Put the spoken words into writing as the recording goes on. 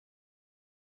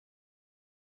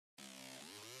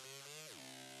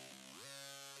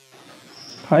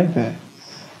Hi there.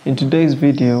 In today's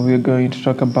video, we are going to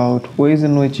talk about ways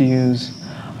in which you use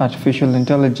artificial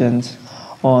intelligence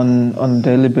on a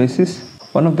daily basis.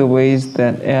 One of the ways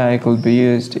that AI could be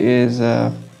used is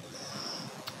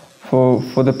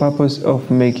for the purpose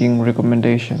of making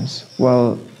recommendations.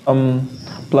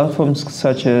 Platforms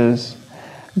such as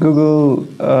Google,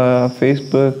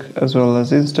 Facebook, as well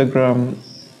as Instagram,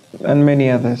 and many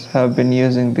others have been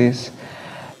using this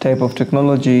type of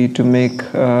technology to make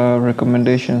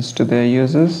recommendations to their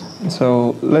users.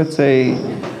 So let's say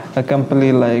a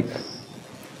company like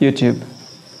YouTube,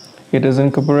 it has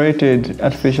incorporated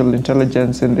artificial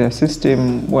intelligence in their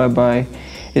system whereby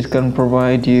it can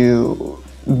provide you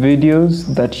videos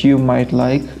that you might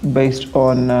like based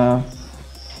on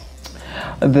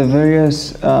the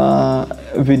various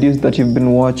videos that you've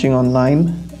been watching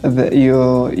online,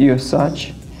 your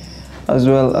search, as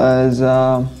well as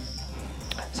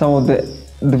some of the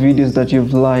videos that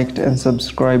you've liked and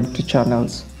subscribed to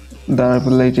channels that are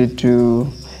related to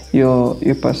your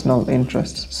personal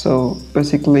interests. So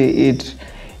basically it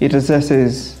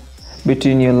assesses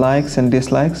between your likes and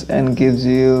dislikes and gives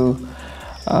you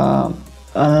an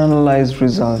analyzed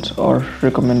result or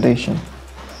recommendation.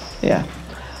 This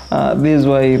is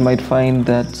why you might find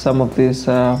that some of these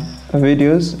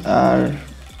videos are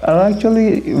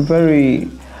actually very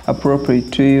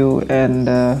appropriate to you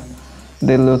and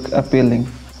they look appealing.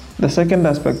 The second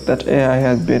aspect that AI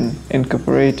has been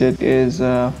incorporated is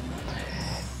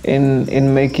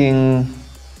in making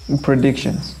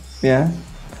predictions.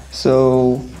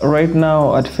 So right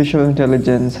now, artificial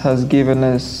intelligence has given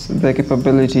us the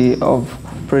capability of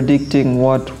predicting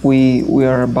what we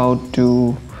are about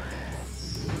to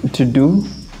do.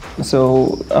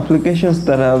 So applications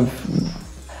that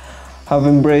have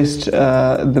embraced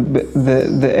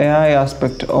the AI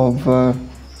aspect of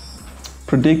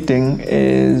predicting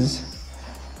is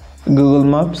Google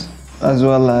Maps as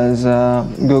well as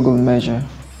Google Measure.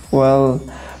 Well,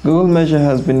 Google Measure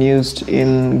has been used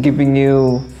in giving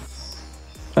you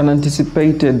an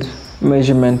anticipated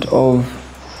measurement of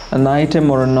an item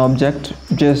or an object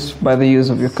just by the use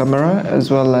of your camera,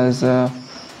 as well as the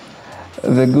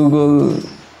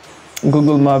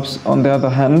Google Maps, on the other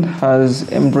hand,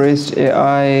 has embraced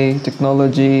AI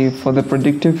technology for the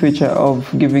predictive feature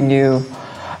of giving you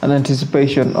an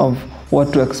anticipation of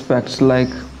what to expect, like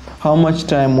how much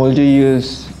time will you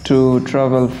use to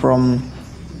travel from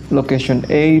location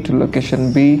A to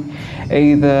location B,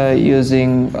 either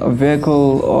using a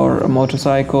vehicle or a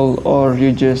motorcycle, or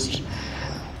you're just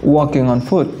walking on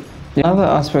foot. The other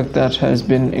aspect that has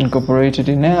been incorporated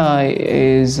in AI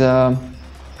is the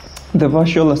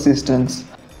virtual assistants.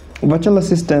 Virtual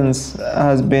assistants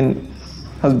has been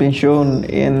shown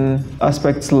in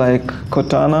aspects like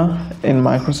Cortana in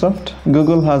Microsoft.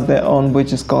 Google has their own,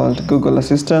 which is called Google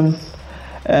Assistant,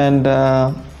 and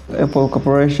Apple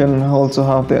Corporation also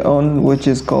have their own, which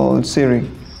is called Siri.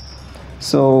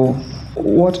 So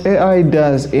what AI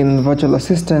does in virtual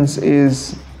assistants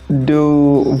is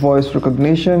do voice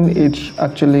recognition. It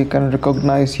actually can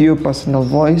recognize your personal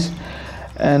voice,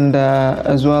 and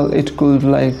as well it could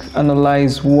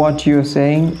analyze what you're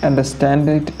saying, understand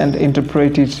it and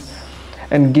interpret it,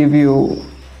 and give you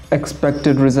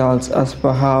expected results as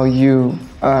per how you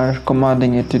are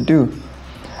commanding it to do.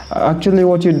 Actually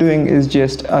what you're doing is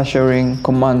just ushering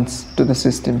commands to the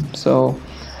system. So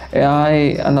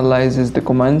AI analyzes the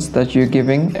commands that you're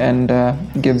giving and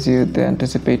gives you the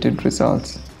anticipated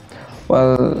results.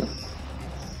 Well,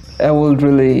 I would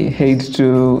really hate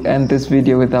to end this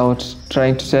video without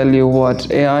trying to tell you what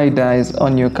AI does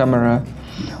on your camera.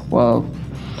 Well,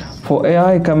 for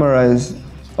AI cameras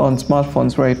on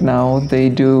smartphones right now, they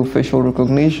do facial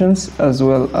recognitions as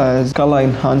well as color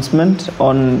enhancement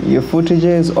on your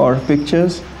footages or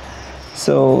pictures.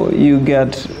 So you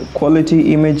get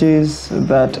quality images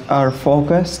that are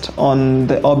focused on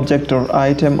the object or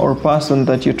item or person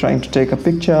that you're trying to take a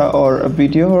picture or a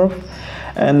video of.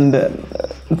 And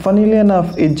funnily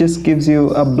enough, it just gives you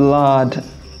a blurred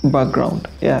background,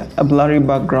 a blurry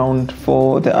background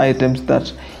for the items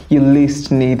that you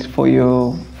least need for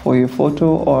your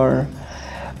photo or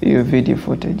your video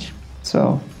footage.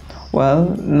 So well,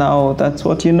 now that's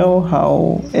what you know,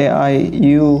 how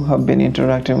you have been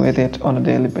interacting with it on a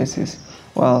daily basis.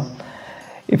 Well,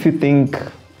 if you think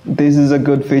this is a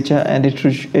good feature and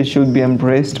it should be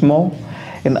embraced more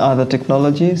in other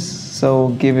technologies, so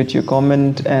give it your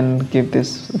comment and give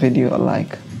this video a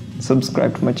like.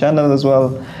 Subscribe to my channel as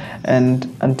well, and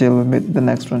until we meet the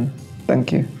next one,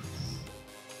 thank you.